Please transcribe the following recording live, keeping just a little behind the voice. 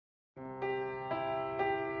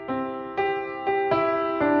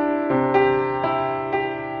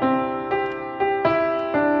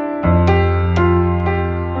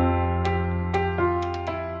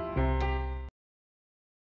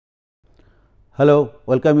Hello,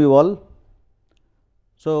 welcome you all.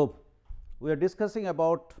 So, we are discussing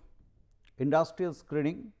about industrial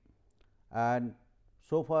screening, and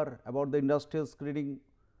so far about the industrial screening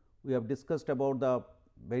we have discussed about the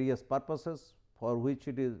various purposes for which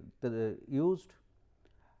it is used,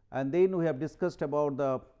 and then we have discussed about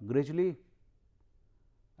the Grizzly,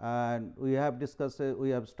 and we have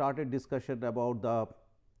started discussion about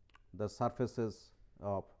the surfaces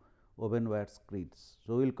of openware screens.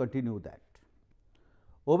 So, we will continue that.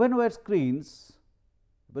 Openware screens,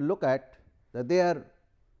 we will look at that they are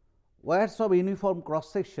wires of uniform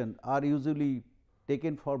cross section are usually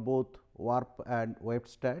taken for both warp and weft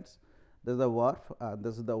stands. This is the warp and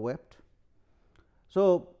this is the weft.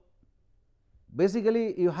 So,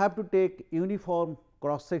 basically you have to take uniform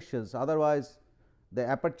cross sections, otherwise the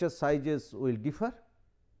aperture sizes will differ,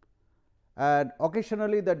 and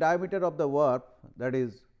occasionally the diameter of the warp, that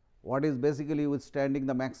is what is basically withstanding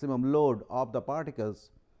the maximum load of the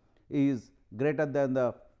particles, is greater than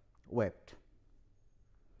the weft.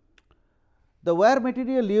 The wire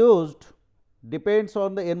material used depends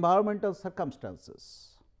on the environmental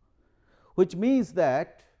circumstances, which means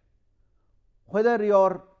that whether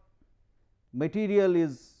your material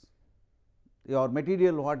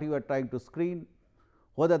what you are trying to screen,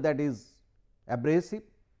 whether that is abrasive,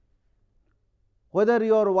 whether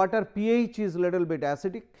your water pH is little bit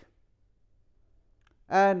acidic,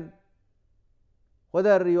 and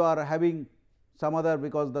whether you are having some other,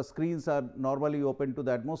 because the screens are normally open to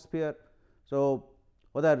the atmosphere. So,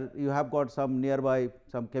 whether you have got some nearby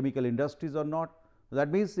some chemical industries or not,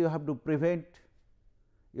 that means you have to prevent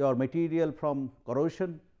your material from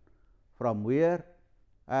corrosion, from wear,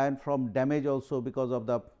 and from damage also because of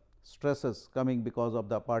the stresses coming because of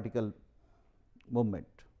the particle movement.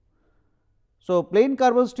 So, plain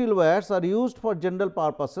carbon steel wires are used for general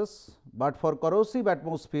purposes, but for corrosive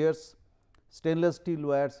atmospheres stainless steel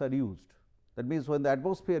wires are used. That means, when the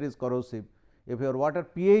atmosphere is corrosive, if your water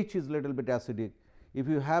pH is little bit acidic, if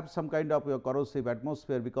you have some kind of your corrosive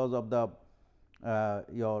atmosphere because of the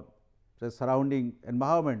your surrounding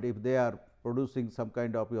environment, if they are producing some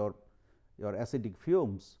kind of your acidic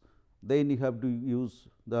fumes, then you have to use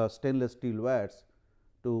the stainless steel wires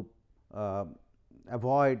to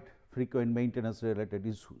avoid frequent maintenance related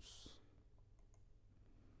issues.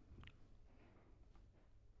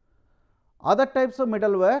 Other types of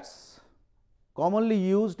metal wires commonly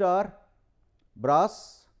used are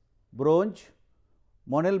brass, bronze,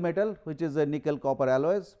 monel metal, which is a nickel copper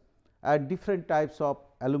alloys, and different types of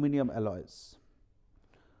aluminum alloys.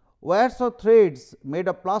 Wires or threads made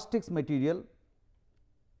of plastics material,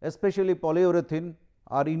 especially polyurethane,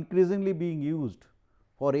 are increasingly being used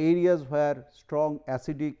for areas where strong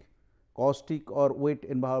acidic, caustic or wet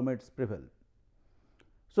environments prevail.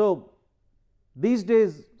 So, these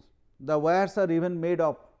days the wires are even made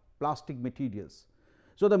of plastic materials.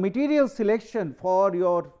 So, the material selection for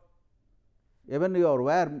your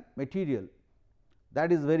wire material,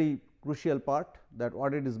 that is very crucial part, that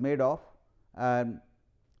what it is made of, and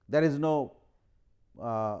there is no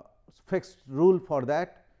fixed rule for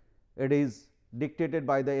that. It is dictated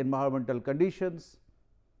by the environmental conditions,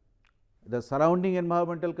 the surrounding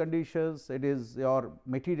environmental conditions. It is your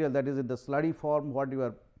material that is in the slurry form, what you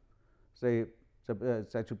are say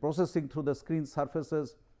actually processing through the screen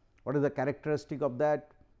surfaces, what is the characteristic of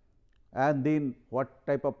that, and then what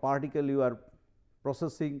type of particle you are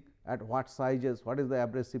processing at what sizes, what is the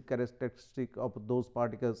abrasive characteristic of those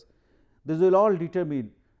particles. This will all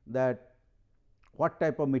determine that what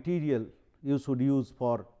type of material you should use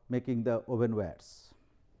for making the oven wires.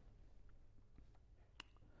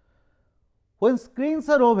 When screens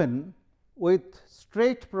are woven with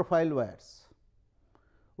straight profile wires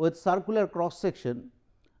with circular cross section,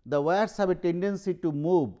 the wires have a tendency to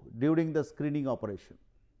move during the screening operation.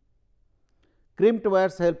 Crimped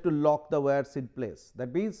wires help to lock the wires in place.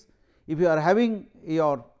 That means, if you are having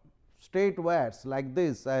your straight wires like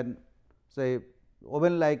this and say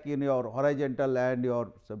woven like in your horizontal and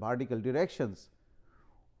your vertical directions,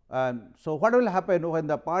 and so what will happen when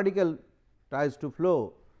the particle tries to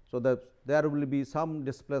flow? So, there will be some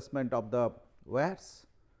displacement of the wires.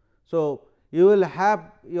 So, you will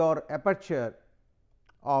have your aperture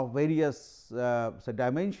of various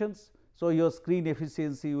dimensions. So, your screen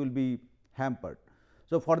efficiency will be hampered.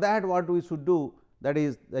 So, for that what we should do, that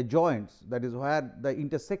is the joints, that is where the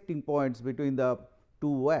intersecting points between the two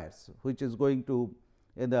wires, which is going to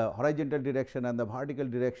in the horizontal direction and the vertical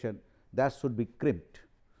direction, that should be crimped.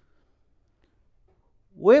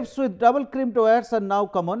 Waves with double crimped wires are now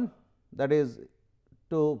common, that is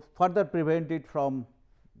to further prevent it from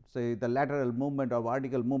say the lateral movement or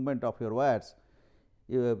vertical movement of your wires.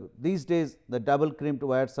 these days the double crimped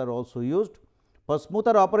wires are also used. For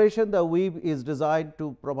smoother operation, the weave is designed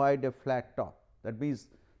to provide a flat top, that means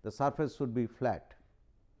the surface should be flat.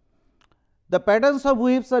 The patterns of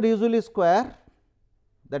weaves are usually square,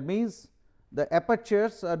 that means the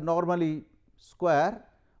apertures are normally square,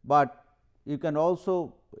 but you can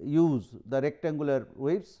also use the rectangular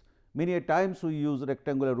waves. Many a times we use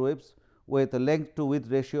rectangular waves with a length to width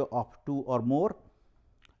ratio of 2 or more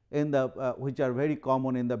in the which are very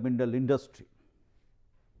common in the Mindel industry.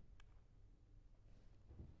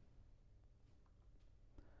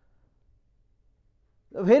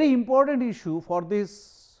 A very important issue for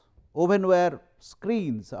these woven wire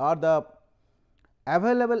screens are the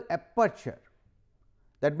available aperture.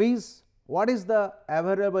 That means, what is the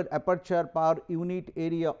available aperture per unit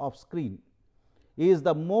area of screen is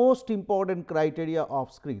the most important criteria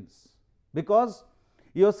of screens, because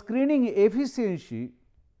your screening efficiency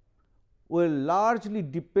will largely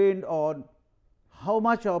depend on how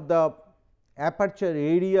much of the aperture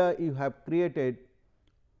area you have created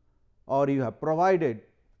or you have provided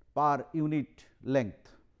per unit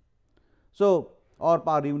length. So, or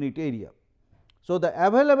per unit area. So, the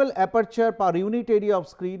available aperture per unit area of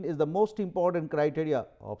screen is the most important criteria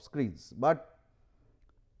of screens, but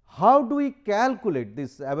how do we calculate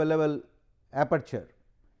this available aperture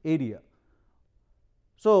area?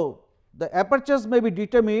 So, the apertures may be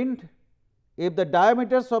determined if the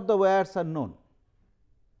diameters of the wires are known.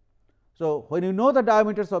 So, when you know the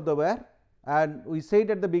diameters of the wire, and we said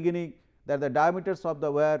at the beginning that the diameters of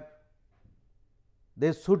the wire,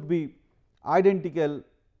 they should be identical.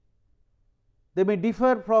 They may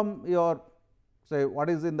differ from your, say, what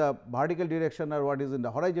is in the vertical direction or what is in the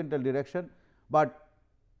horizontal direction, but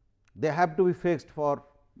they have to be fixed for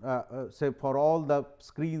say for all the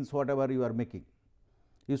screens whatever you are making.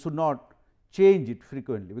 You should not change it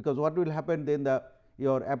frequently, because what will happen then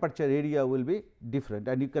your aperture area will be different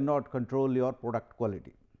and you cannot control your product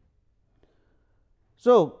quality.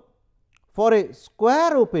 So, for a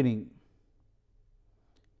square opening,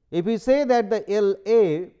 if we say that the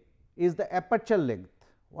LA is the aperture length,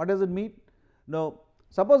 what does it mean? Now,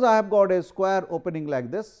 suppose I have got a square opening like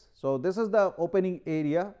this. So, this is the opening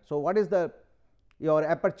area. So, what is your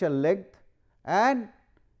aperture length, and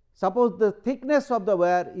suppose the thickness of the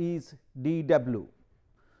wire is dW.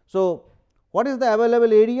 So, what is the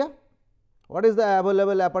available area? What is the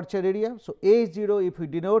available aperture area? So, A0 if we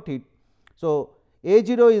denote it. So,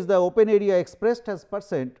 A0 is the open area expressed as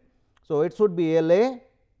percent. So, it should be LA,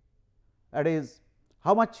 that is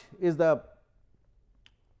how much is the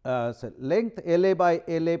length LA by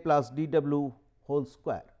LA plus dW whole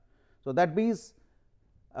square. So, that means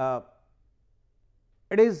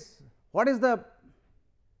it is what is the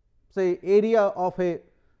say area of a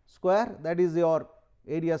square, that is your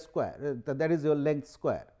area square, that is your length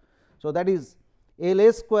square. So, that is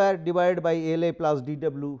LA square divided by LA plus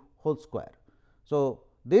dW whole square. So,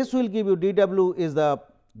 this will give you dW is the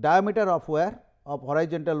diameter of wire of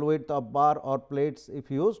horizontal width of bar or plates if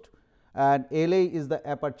used, and LA is the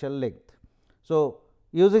aperture length. So,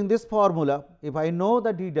 using this formula, if I know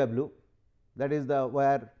the dW, that is the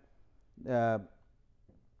wire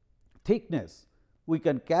thickness, we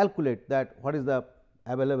can calculate that what is the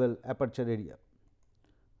available aperture area.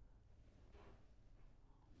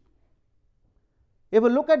 If we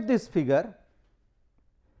look at this figure,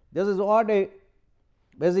 this is what a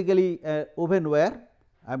basically a woven wire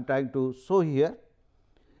I am trying to show here.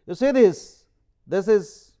 You see this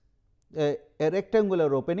is a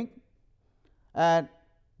rectangular opening, and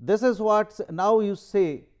this is what now you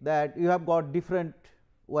say that you have got different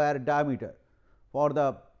wire diameter for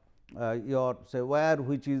the your say wire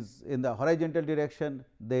which is in the horizontal direction,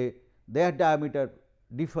 their diameter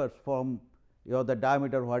differs from the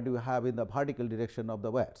diameter what you have in the vertical direction of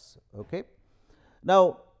the wires. Okay.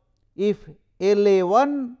 Now, if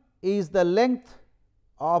LA1 is the length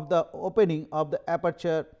of the opening of the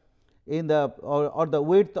aperture in the or the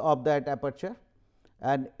width of that aperture,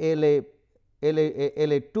 and LA2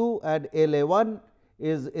 and LA1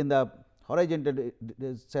 is in the horizontal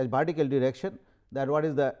vertical direction, that what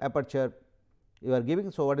is the aperture you are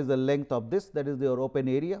giving. So, what is the length of this, that is your open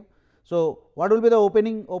area. So, what will be the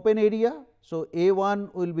open area? So,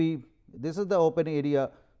 A1 will be, this is the open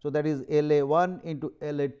area. So, that is LA1 into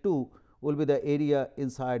LA2 will be the area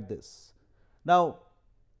inside this. Now,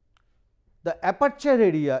 the aperture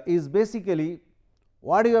area is basically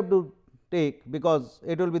what you have to take, because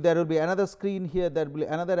it will be there will be another screen here, there will be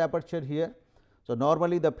another aperture here. So,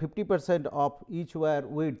 normally the 50% of each wire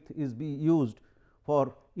width is be used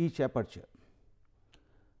for each aperture.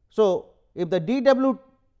 So, if the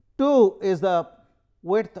dW2 is the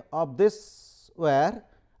width of this wire,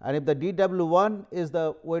 and if the dW1 is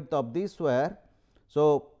the width of this wire.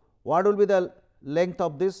 So, what will be the length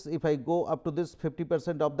of this if I go up to this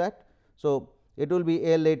 50% of that. So, it will be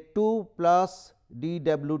LA2 plus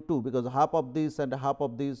dW2, because half of this and half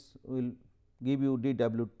of this will give you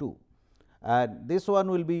dW2, and this one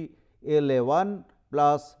will be LA1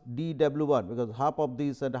 plus dW1, because half of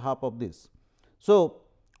this and half of this. So,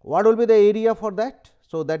 what will be the area for that?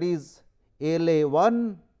 So, that is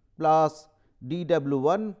LA1 plus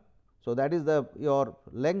dW1. So, that is the your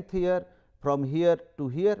length here from here to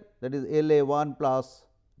here, that is LA1 plus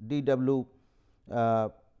dW.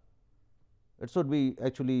 It should be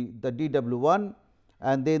actually the dW1,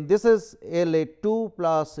 and then this is LA2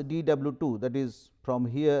 plus dW2, that is from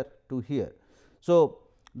here to here. So,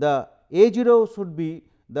 the A0 should be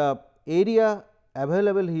the area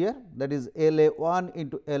available here, that is LA1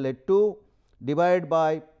 into LA2 divided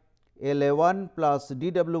by LA1 plus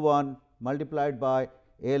dW1 multiplied by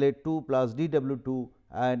LA2 plus dW2,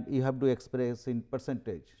 and you have to express in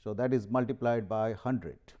percentage. So, that is multiplied by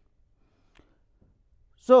 100.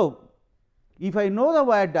 So, if I know the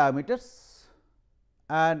wire diameters,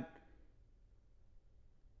 and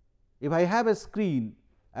if I have a screen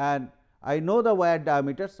and I know the wire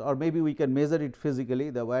diameters, or maybe we can measure it physically,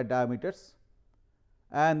 the wire diameters,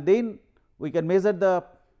 and then we can measure the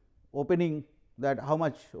opening, that how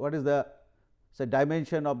much, what is the say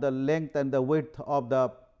dimension of the length and the width of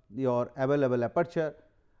the your available aperture,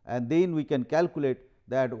 and then we can calculate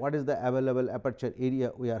that what is the available aperture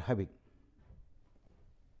area we are having.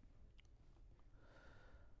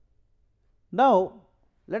 Now,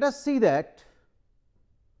 let us see that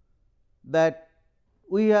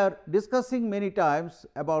we are discussing many times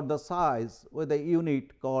about the size with a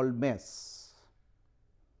unit called mesh.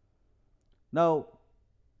 Now,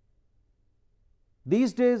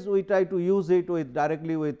 these days we try to use it with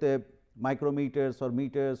directly with micrometers or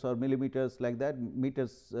meters or millimeters, like that.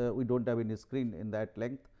 Meters we do not have any screen in that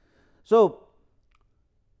length. So,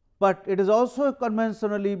 but it is also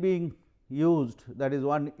conventionally being used, that is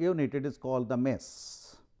one unit, it is called the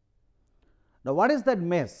mesh. Now, what is that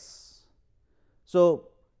mesh? So,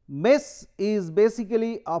 mesh is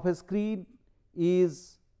basically of a screen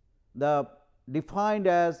is the defined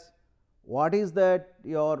as what is that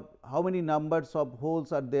your how many numbers of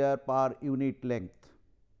holes are there per unit length.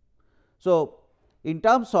 So, in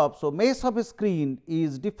terms of, so mesh of a screen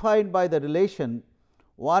is defined by the relation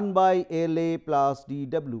 1 by LA plus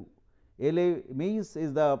dW. LA means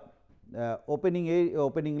is the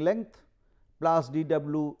opening length plus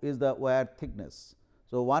dW is the wire thickness.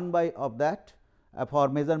 So, 1 by of that for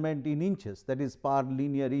measurement in inches, that is per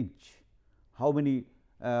linear inch, how many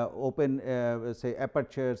open say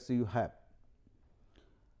apertures you have.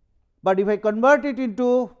 But if I convert it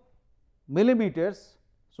into millimeters,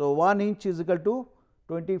 so 1 inch is equal to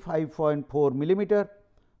 25.4 millimeter.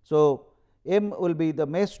 So, m will be the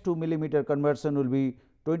mesh to millimeter conversion will be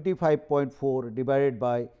 25.4 divided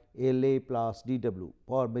by LA plus dW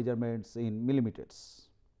for measurements in millimeters.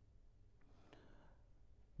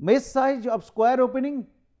 Mesh size of square opening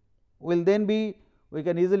will then be, we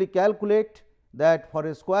can easily calculate that for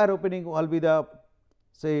a square opening will be the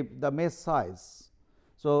say the mesh size.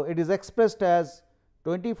 So, it is expressed as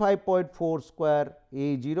 25.4 square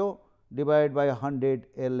A0 divided by 100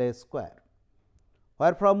 LA square.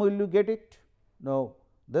 Where from will you get it? Now,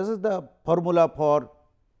 this is the formula for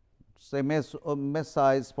say mesh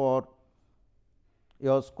size for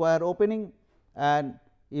your square opening, and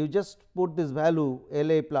you just put this value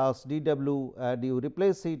LA plus dW and you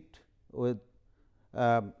replace it with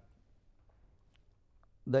the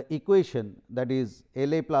equation, that is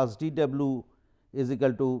LA plus dW is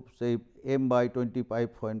equal to say m by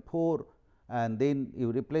 25.4, and then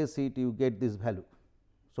you replace it, you get this value.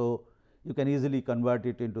 So, you can easily convert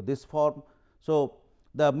it into this form. So,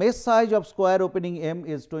 the mesh size of square opening m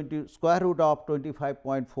is square root of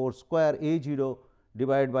 25.4 square A0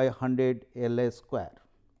 divided by 100 LA square.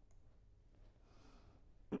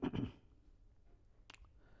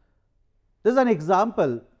 This is an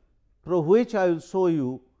example through which I will show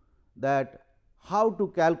you that how to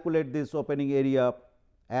calculate this opening area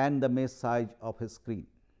and the mesh size of a screen.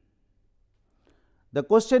 The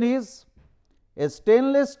question is a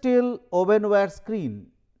stainless steel oven wire screen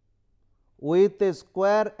with a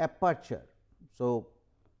square aperture. So,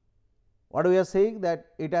 what we are saying that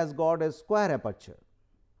it has got a square aperture,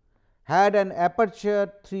 had an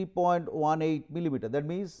aperture 3.18 millimeter, that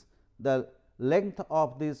means the length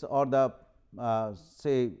of this or the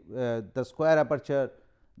the square aperture,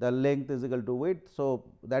 the length is equal to width. So,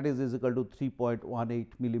 that is equal to 3.18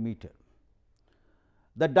 millimeter.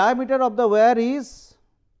 The diameter of the wire is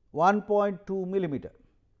 1.2 millimeter.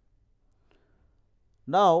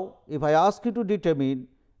 Now, if I ask you to determine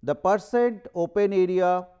the percent open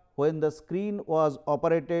area when the screen was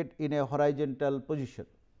operated in a horizontal position.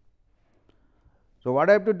 So, what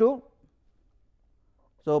I have to do?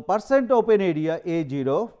 So, percent open area A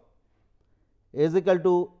 0 is equal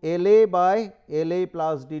to L A by L A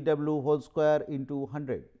plus d W whole square into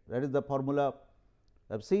 100. That is the formula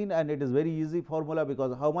I have seen, and it is very easy formula,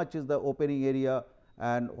 because how much is the opening area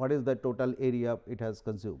and what is the total area it has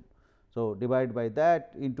consumed. So, divide by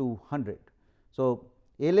that into 100. So,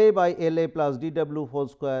 L A by L A plus d W whole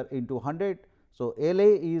square into 100. So, L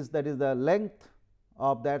A is, that is the length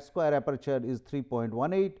of that square aperture is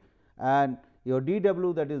 3.18, and your d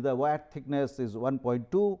W, that is the wire thickness, is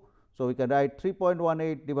 1.2. So, we can write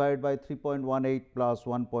 3.18 divided by 3.18 plus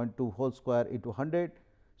 1.2 whole square into 100.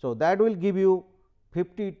 So, that will give you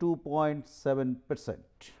 52.7%.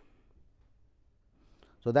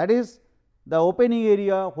 So, that is the opening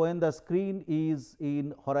area when the screen is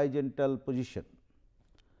in horizontal position.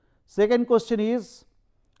 Second question is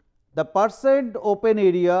the percent open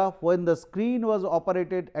area when the screen was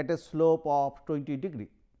operated at a slope of 20 degree.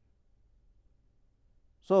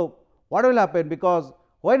 So, what will happen, because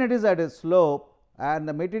when it is at a slope and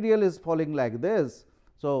the material is falling like this.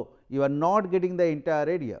 So, you are not getting the entire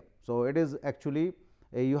area. So, it is actually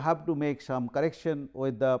you have to make some correction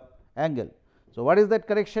with the angle. So, what is that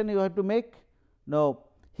correction you have to make? Now,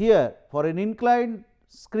 here for an inclined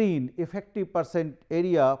screen, effective percent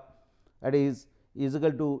area, that is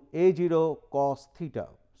equal to A 0 cos theta.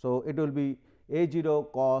 So, it will be A 0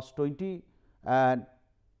 cos 20, and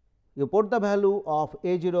you put the value of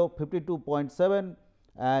A 0 52.7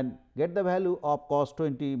 and get the value of cos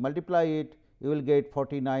 20, multiply it, you will get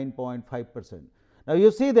 49.5%. Now,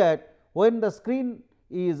 you see that when the screen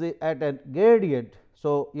is at a gradient,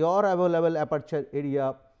 so your available aperture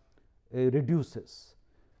area reduces.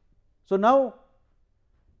 So, now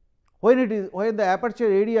when the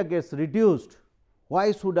aperture area gets reduced,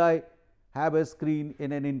 why should I have a screen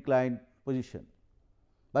in an inclined position?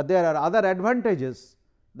 But there are other advantages,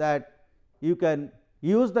 that you can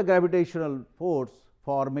use the gravitational force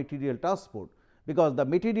for material transport, because the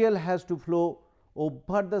material has to flow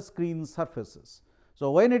over the screen surfaces.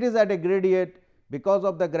 So, when it is at a gradient, because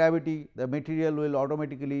of the gravity, the material will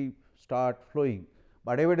automatically start flowing,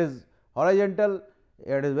 but if it is horizontal,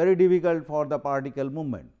 it is very difficult for the particle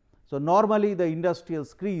movement. So, normally the industrial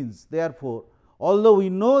screens, therefore, although we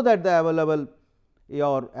know that the available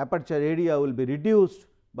your aperture area will be reduced,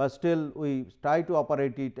 but still we try to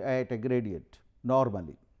operate it at a gradient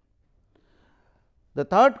normally. The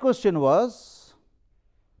third question was,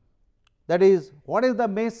 that is, what is the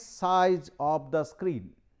mesh size of the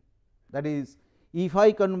screen? That is, if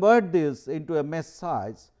I convert this into a mesh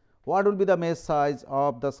size, what will be the mesh size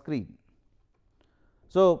of the screen?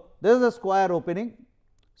 So, this is a square opening.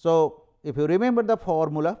 So, if you remember the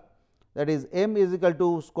formula, that is m is equal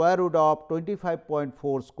to square root of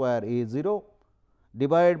 25.4 square A 0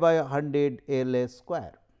 divided by 100 L A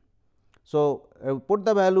square. So, put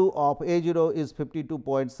the value of A 0 is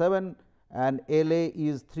 52.7 and L A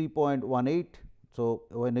is 3.18. So,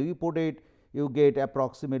 when we put it, you get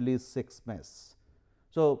approximately 6 mesh.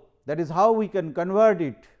 So, that is how we can convert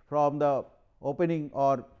it from the opening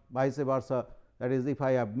or vice versa. That is, if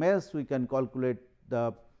I have mesh, we can calculate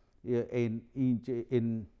the in inch,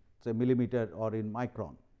 in say millimeter or in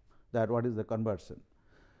micron, that what is the conversion.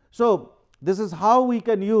 So, this is how we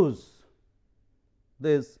can use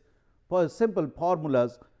this for simple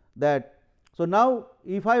formulas, that. So, now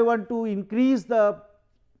if I want to increase the,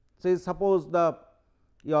 say suppose the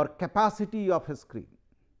your capacity of a screen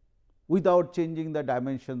without changing the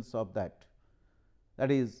dimensions of that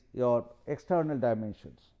is your external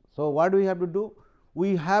dimensions. So, what do we have to do?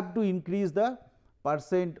 We have to increase the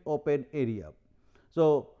percent open area.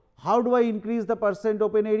 So, how do I increase the percent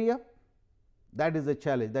open area? That is a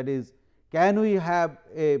challenge. That is, can we have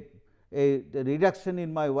a reduction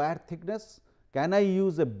in my wire thickness? Can I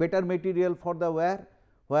use a better material for the wire,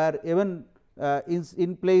 where even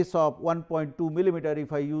in place of 1.2 millimeter,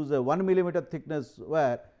 if I use a 1 millimeter thickness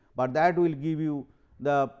wire, but that will give you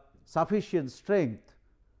the sufficient strength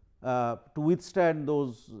to withstand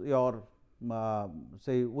those your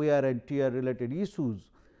say wear and tear related issues.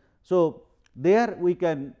 So, there we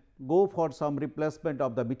can go for some replacement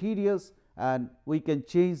of the materials and we can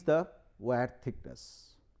change the wire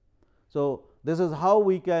thickness. So, this is how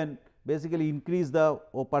we can basically increase the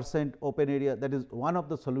percent open area. That is one of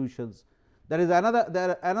the solutions. There is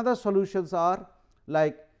another solutions are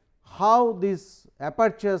like how these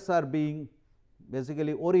apertures are being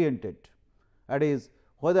basically oriented. That is,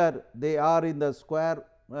 whether they are in the square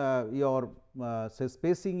your say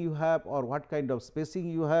spacing you have or what kind of spacing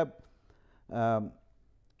you have.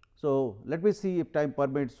 So, let me see if time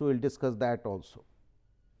permits, we will discuss that also.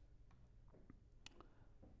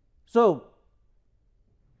 So,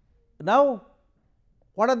 now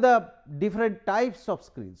what are the different types of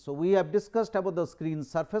screens? So, we have discussed about the screen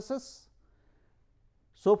surfaces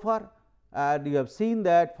so far, and you have seen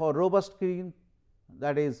that for robust screen,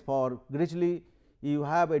 that is for grizzly, you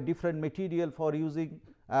have a different material for using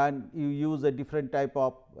and you use a different type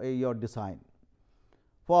of your design.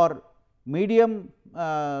 For medium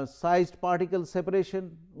sized particle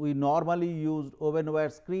separation, we normally use open wire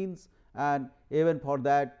screens, and even for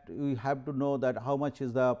that we have to know that how much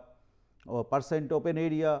is the percent open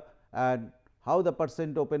area and how the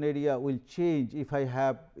percent open area will change if I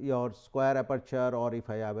have your square aperture or if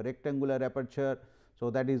I have a rectangular aperture.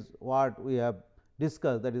 So, that is what we have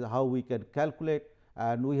discussed, that is how we can calculate,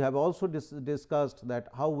 and we have also discussed that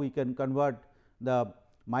how we can convert the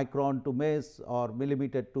micron to mesh or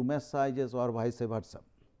millimeter to mesh sizes or vice versa.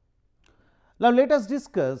 Now, let us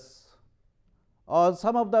discuss on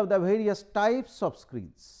some of the various types of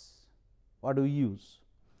screens what do we use.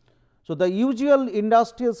 So, the usual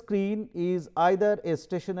industrial screen is either a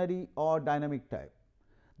stationary or dynamic type,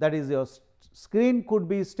 that is your screen could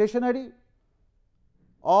be stationary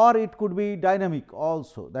or it could be dynamic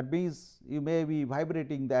also, that means you may be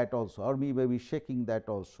vibrating that also or you may be shaking that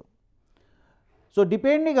also. So,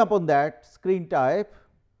 depending upon that screen type,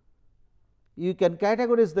 you can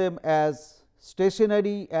categorize them as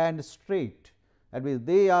stationary and straight, that means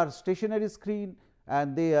they are stationary screen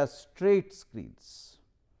and they are straight screens.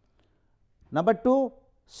 Number 2,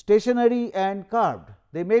 stationary and curved,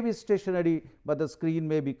 they may be stationary, but the screen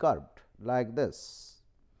may be curved like this.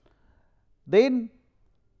 Then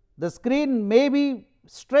the screen may be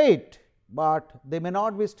straight, but they may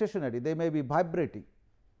not be stationary, they may be vibrating,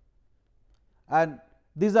 and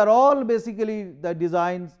these are all basically the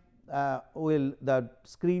designs will the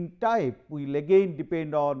screen type will again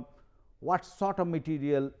depend on what sort of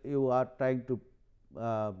material you are trying to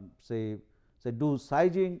say do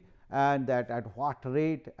sizing, and that at what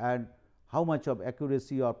rate and how much of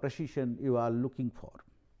accuracy or precision you are looking for.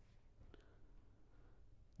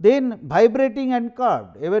 Then vibrating and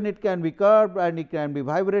curved, even it can be curved and it can be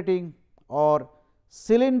vibrating, or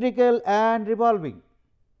cylindrical and revolving,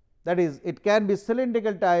 that is it can be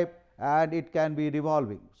cylindrical type and it can be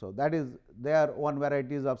revolving. So, that is there one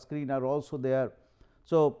varieties of screen are also there.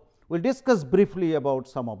 So, we will discuss briefly about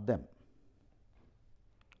some of them.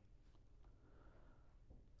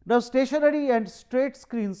 Now, stationary and straight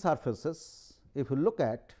screen surfaces, if you look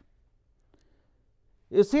at,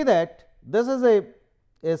 you see that this is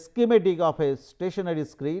a schematic of a stationary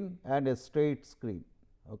screen and a straight screen.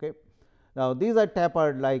 Okay. Now, these are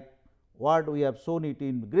tapered like what we have shown it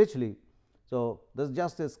in grizzly. So, this is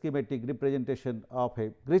just a schematic representation of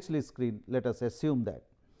a grizzly screen, let us assume that.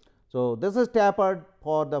 So, this is tapered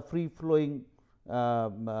for the free flowing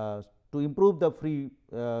to improve the free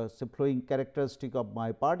flowing characteristic of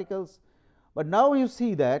my particles. But now, you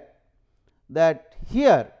see that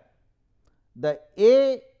here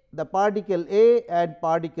the particle A and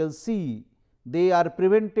particle C, they are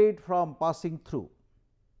prevented from passing through,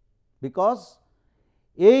 because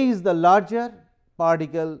A is the larger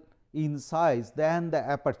particle in size than the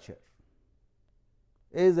aperture.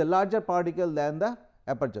 A is a larger particle than the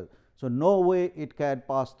aperture. So, no way it can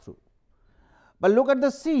pass through. But look at the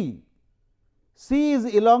C. C is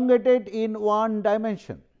elongated in one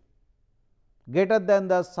dimension, greater than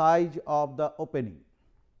the size of the opening.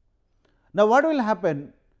 Now, what will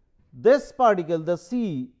happen? This particle, the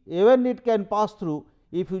C, even it can pass through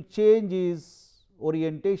if you change its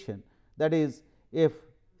orientation, that is if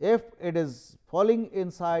it is falling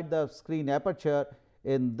inside the screen aperture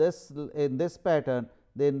in this pattern,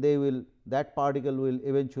 then that particle will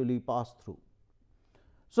eventually pass through.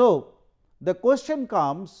 So, the question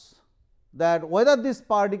comes that whether this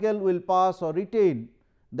particle will pass or retain,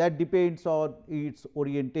 that depends on its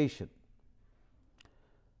orientation.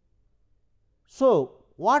 So,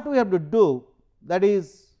 what we have to do, that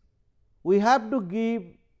is we have to give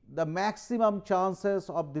the maximum chances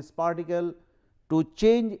of this particle to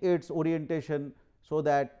change its orientation, so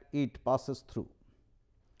that it passes through.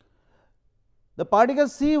 The particle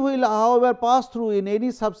C will however pass through in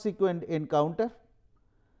any subsequent encounter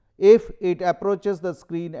if it approaches the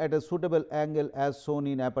screen at a suitable angle as shown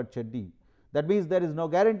in aperture D. That means, there is no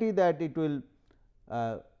guarantee that it will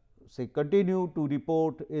say continue to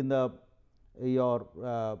report in the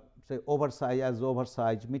your say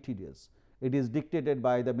oversized materials. It is dictated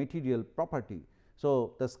by the material property.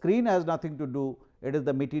 So, the screen has nothing to do, it is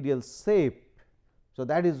the material shape. So,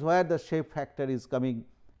 that is where the shape factor is coming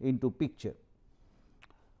into picture.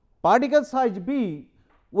 Particle size b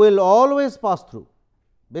will always pass through,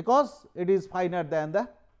 because it is finer than the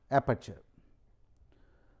aperture.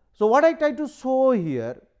 So, what I try to show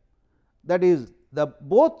here, that is the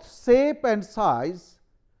both shape and size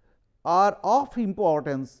are of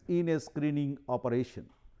importance in a screening operation.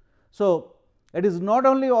 So, it is not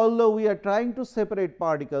only although we are trying to separate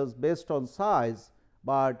particles based on size,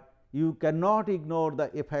 but you cannot ignore the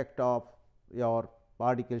effect of your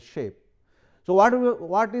particle shape. So,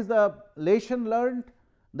 what is the lesson learned?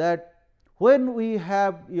 That when we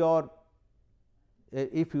have your,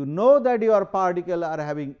 if you know that your particle are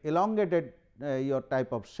having elongated your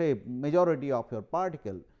type of shape, majority of your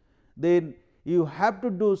particle, then you have to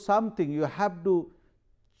do something, you have to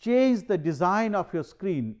change the design of your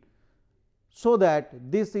screen, so that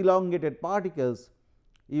these elongated particles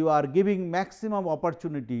you are giving maximum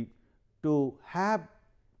opportunity to have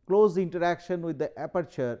close interaction with the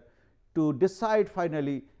aperture to decide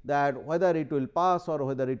finally that whether it will pass or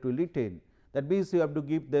whether it will retain. That means, you have to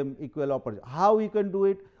give them equal opportunity. How you can do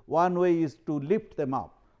it? One way is to lift them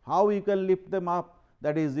up. How you can lift them up?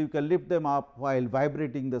 That is, you can lift them up while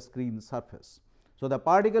vibrating the screen surface. So, the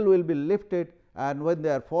particle will be lifted, and when they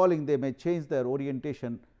are falling, they may change their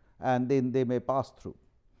orientation and then they may pass through.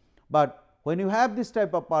 But when you have this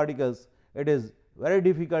type of particles, it is very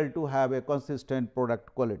difficult to have a consistent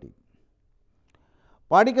product quality.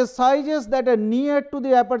 Particle sizes that are near to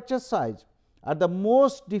the aperture size are the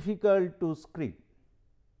most difficult to screen.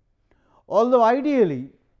 Although ideally,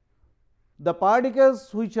 the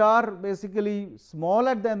particles which are basically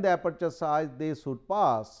smaller than the aperture size, they should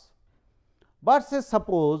pass. But say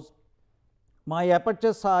suppose my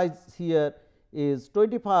aperture size here is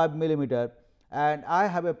 25 millimeter and I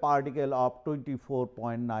have a particle of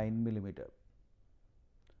 24.9 millimeter.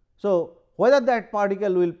 So, whether that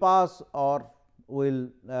particle will pass or will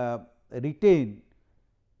retain,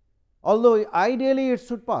 although ideally it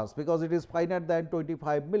should pass, because it is finer than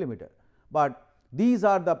 25 millimeter, but these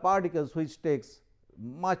are the particles which takes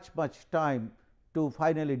much time to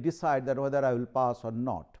finally decide that whether I will pass or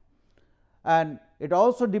not. And it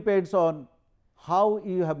also depends on how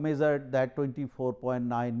you have measured that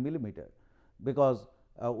 24.9 millimeter, because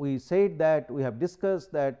we said that we have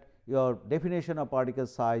discussed that your definition of particle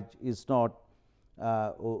size is not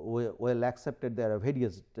well accepted. There are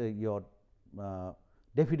various your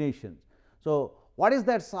definitions. So, what is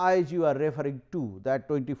that size you are referring to, that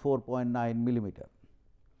 24.9 millimeter?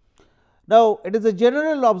 Now, it is a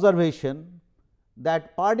general observation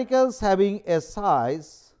that particles having a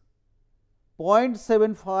size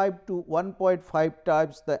 0.75 to 1.5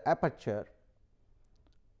 times the aperture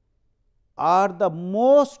are the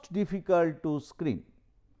most difficult to screen.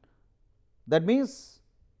 That means,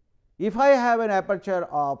 if I have an aperture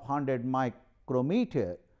of 100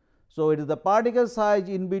 micrometer, so it is the particle size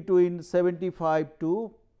in between 75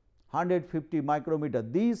 to 150 micrometer.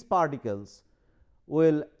 These particles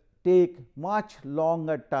will take much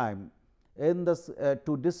longer time in this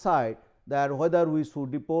to decide that whether we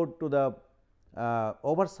should report to the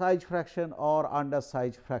oversize fraction or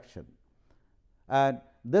undersize fraction, and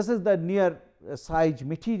this is the near size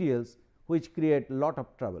materials which create lot of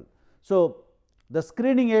trouble. So, the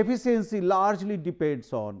screening efficiency largely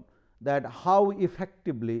depends on that how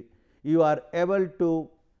effectively you are able to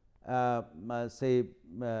say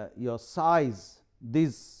your size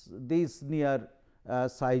these near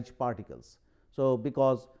size particles. So,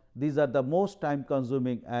 because these are the most time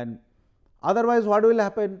consuming, and otherwise what will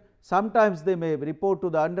happen, sometimes they may report to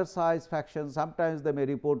the undersize fraction, sometimes they may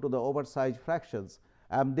report to the oversize fractions,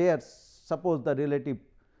 and there suppose the relative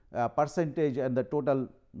percentage and the total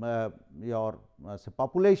your say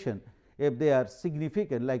population, if they are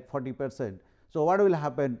significant like 40%. So, what will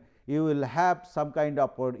happen, you will have some kind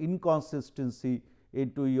of inconsistency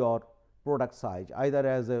into your product size, either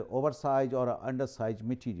as a oversize or a undersize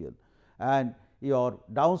material, and your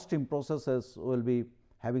downstream processes will be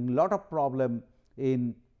having lot of problem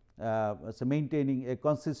in so maintaining a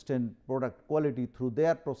consistent product quality through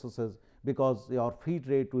their processes, because your feed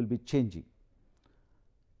rate will be changing.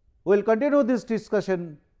 We will continue this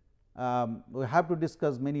discussion. We have to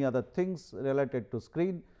discuss many other things related to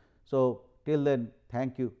screen. So, till then,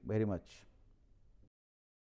 thank you very much.